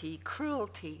 masculinity,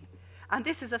 cruelty. And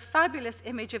this is a fabulous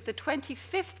image of the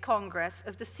 25th Congress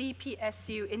of the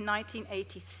CPSU in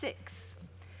 1986.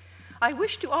 I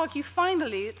wish to argue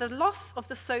finally that the loss of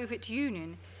the Soviet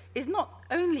Union is not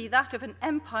only that of an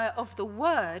empire of the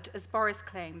word, as Boris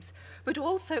claims, but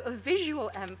also a visual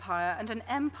empire and an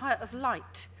empire of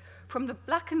light, from the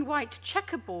black and white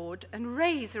checkerboard and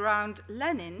rays around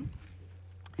Lenin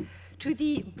to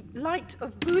the light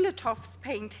of Bulatov's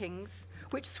paintings,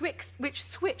 which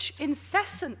switch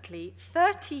incessantly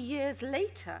 30 years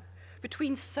later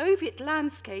between Soviet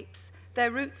landscapes,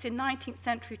 their roots in 19th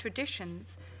century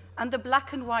traditions, and the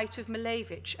black and white of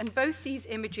Malevich. And both these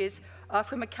images are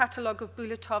from a catalogue of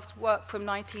Bulatov's work from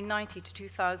 1990 to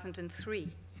 2003.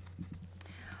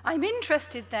 I'm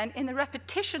interested then in the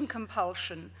repetition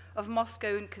compulsion of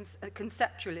Moscow and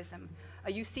conceptualism.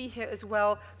 You see here as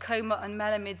well Koma and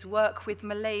Melamid's work with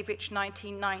Malevich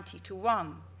 1990 to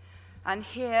 1. And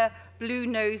here, Blue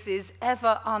Nose's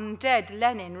ever undead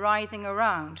Lenin writhing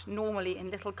around, normally in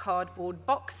little cardboard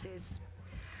boxes.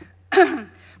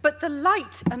 But the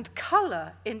light and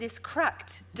color in this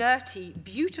cracked, dirty,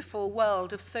 beautiful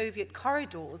world of Soviet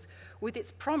corridors, with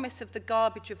its promise of the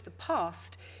garbage of the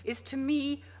past, is to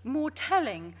me more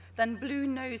telling than Blue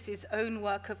Nose's own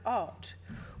work of art,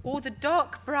 or the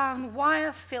dark brown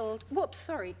wire-filled,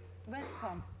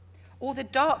 or the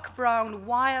dark brown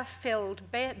wire-filled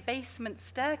basement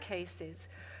staircases,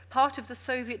 part of the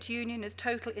Soviet Union as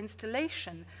total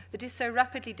installation that is so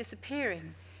rapidly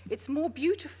disappearing. It's more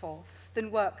beautiful than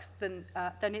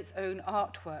its own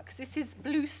artworks. This is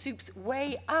Blue Soup's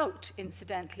Way Out,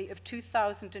 incidentally, of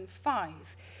 2005.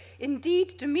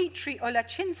 Indeed, Dmitry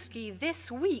Olachinsky this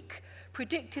week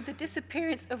predicted the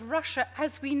disappearance of Russia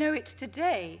as we know it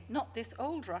today, not this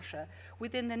old Russia,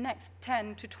 within the next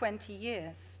 10 to 20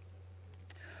 years.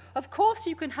 Of course,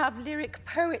 you can have lyric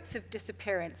poets of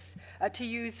disappearance, to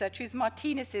use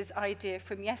Martinez's idea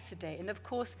from yesterday. And of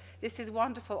course, this is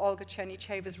wonderful Olga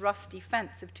Chernycheva's Rusty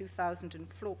Fence of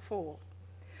 2004.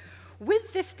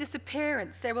 With this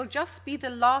disappearance, there will just be the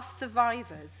last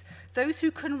survivors, those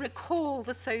who can recall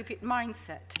the Soviet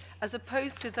mindset, as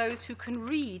opposed to those who can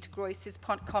read Groys's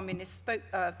communist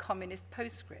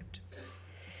postscript.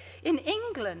 In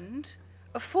England,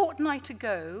 a fortnight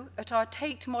ago, at our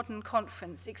Tate Modern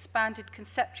Conference, Expanded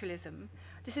Conceptualism,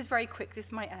 this is very quick,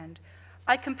 this might end,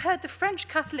 I compared the French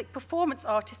Catholic performance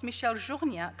artist Michel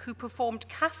Journiac, who performed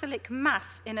Catholic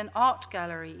Mass in an art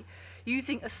gallery,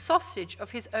 using a sausage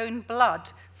of his own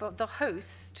blood for the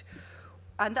host,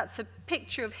 and that's a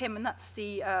picture of him, and that's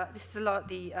the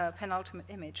penultimate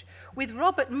image, with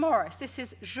Robert Morris. This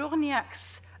is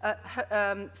Journiac's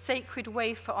Sacred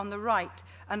Wafer on the right,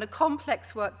 and a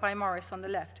complex work by Morris on the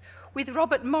left. With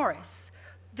Robert Morris,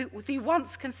 the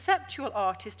once conceptual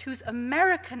artist whose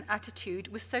American attitude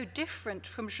was so different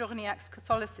from Journiac's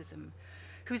Catholicism,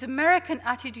 whose American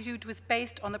attitude was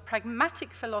based on the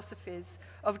pragmatic philosophies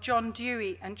of John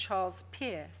Dewey and Charles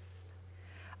Peirce.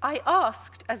 I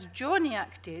asked, as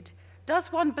Journiac did,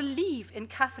 Does one believe in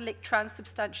Catholic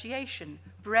transubstantiation,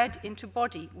 bread into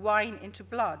body, wine into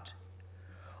blood?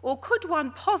 Or could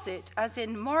one posit, as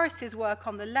in Morris's work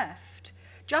on the left,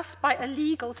 just by a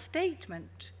legal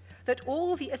statement, that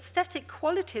all the aesthetic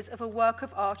qualities of a work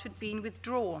of art had been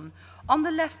withdrawn? On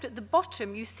the left at the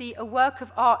bottom, you see a work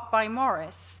of art by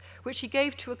Morris, which he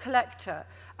gave to a collector,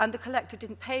 and the collector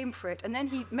didn't pay him for it. And then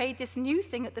he made this new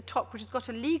thing at the top, which has got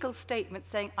a legal statement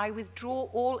saying, I withdraw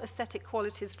all aesthetic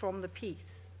qualities from the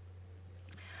piece.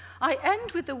 I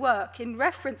end with the work in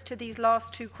reference to these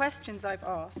last two questions I've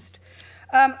asked,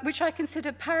 which I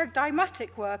consider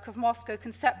paradigmatic work of Moscow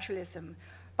conceptualism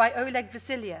by Oleg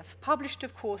Vasiliev, published,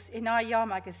 of course, in our Year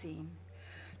magazine.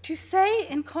 To say,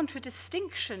 in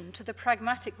contradistinction to the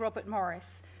pragmatic Robert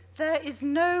Morris, there is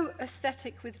no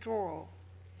aesthetic withdrawal.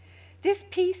 This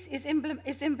piece is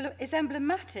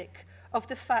emblematic of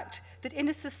the fact that in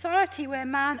a society where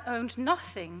man owned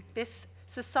nothing, this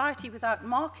society without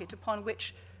market upon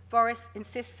which Boris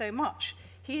insists so much,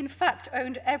 he in fact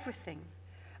owned everything,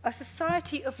 a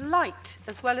society of light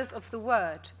as well as of the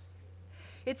word.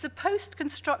 It's a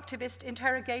post-constructivist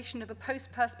interrogation of a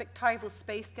post-perspectival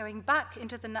space going back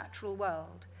into the natural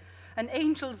world. An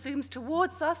angel zooms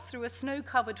towards us through a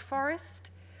snow-covered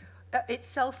forest,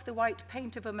 itself the white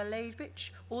paint of a Malevich,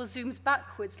 or zooms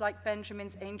backwards like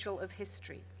Benjamin's Angel of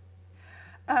History.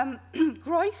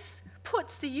 Greiss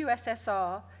puts the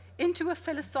USSR into a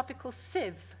philosophical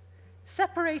sieve,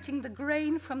 separating the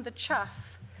grain from the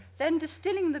chaff, then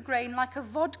distilling the grain like a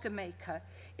vodka maker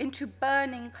into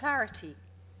burning clarity.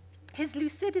 His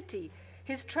lucidity,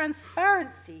 his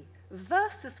transparency,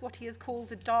 versus what he has called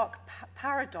the dark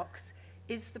paradox,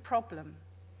 is the problem.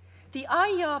 The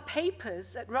IR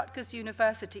papers at Rutgers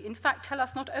University, in fact, tell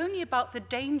us not only about the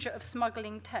danger of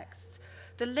smuggling texts,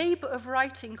 the labor of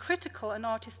writing critical and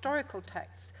art historical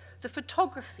texts, the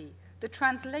photography, the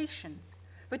translation,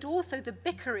 but also the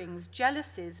bickerings,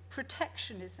 jealousies,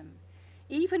 protectionism,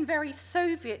 even very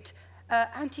Soviet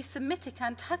anti-Semitic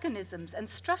antagonisms and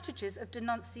strategies of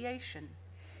denunciation.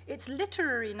 Its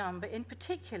literary number, in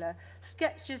particular,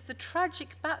 sketches the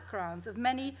tragic backgrounds of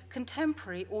many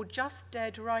contemporary or just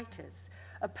dead writers.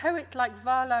 A poet like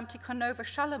Varlam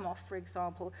Tikhonova-Shalamov, for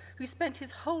example, who spent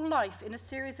his whole life in a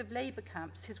series of labor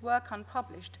camps, his work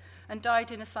unpublished, and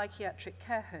died in a psychiatric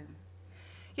care home.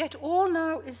 Yet all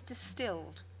now is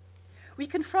distilled. We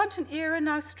confront an era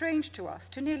now strange to us,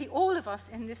 to nearly all of us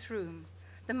in this room,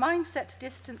 the mindset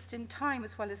distanced in time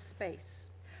as well as space.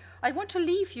 I want to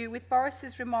leave you with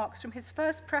Boris's remarks from his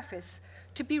first preface,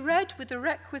 to be read with the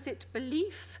requisite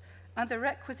belief and the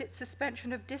requisite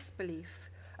suspension of disbelief.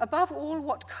 Above all,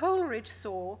 what Coleridge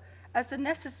saw as a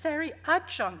necessary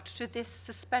adjunct to this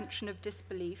suspension of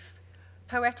disbelief,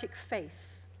 poetic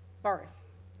faith. Boris.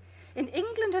 In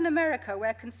England and America,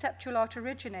 where conceptual art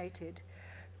originated,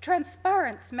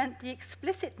 transparence meant the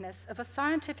explicitness of a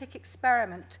scientific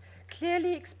experiment,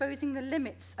 clearly exposing the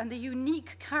limits and the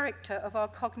unique character of our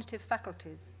cognitive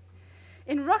faculties.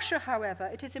 In Russia, however,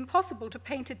 it is impossible to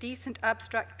paint a decent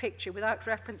abstract picture without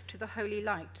reference to the holy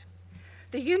light.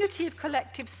 The unity of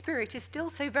collective spirit is still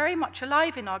so very much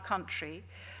alive in our country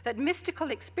that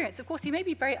mystical experience, of course, he may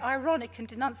be very ironic and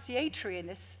denunciatory in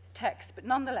this text, but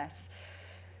nonetheless,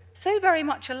 so very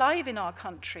much alive in our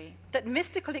country that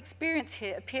mystical experience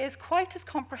here appears quite as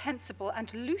comprehensible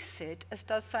and lucid as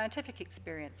does scientific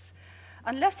experience.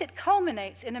 Unless it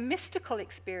culminates in a mystical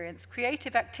experience,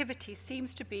 creative activity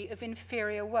seems to be of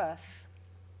inferior worth.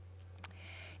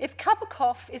 If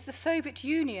Kabakov is the Soviet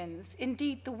Union's,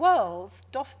 indeed the world's,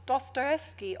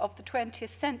 Dostoevsky of the 20th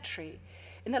century,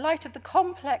 in the light of the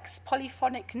complex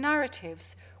polyphonic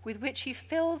narratives with which he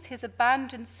fills his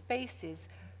abandoned spaces,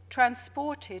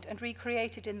 transported and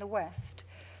recreated in the West,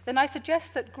 then I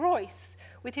suggest that Greiss,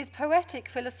 with his poetic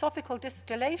philosophical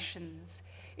distillations,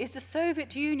 is the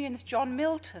Soviet Union's John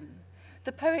Milton,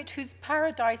 the poet whose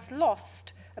Paradise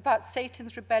Lost, about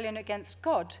Satan's rebellion against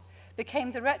God,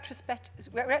 became the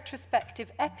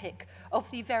retrospective epic of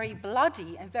the very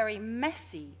bloody and very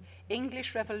messy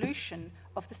English Revolution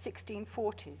of the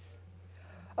 1640s.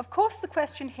 Of course, the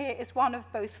question here is one of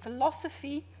both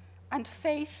philosophy and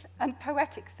faith and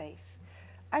poetic faith.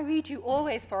 I read you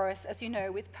always, Boris, as you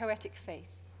know, with poetic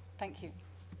faith. Thank you.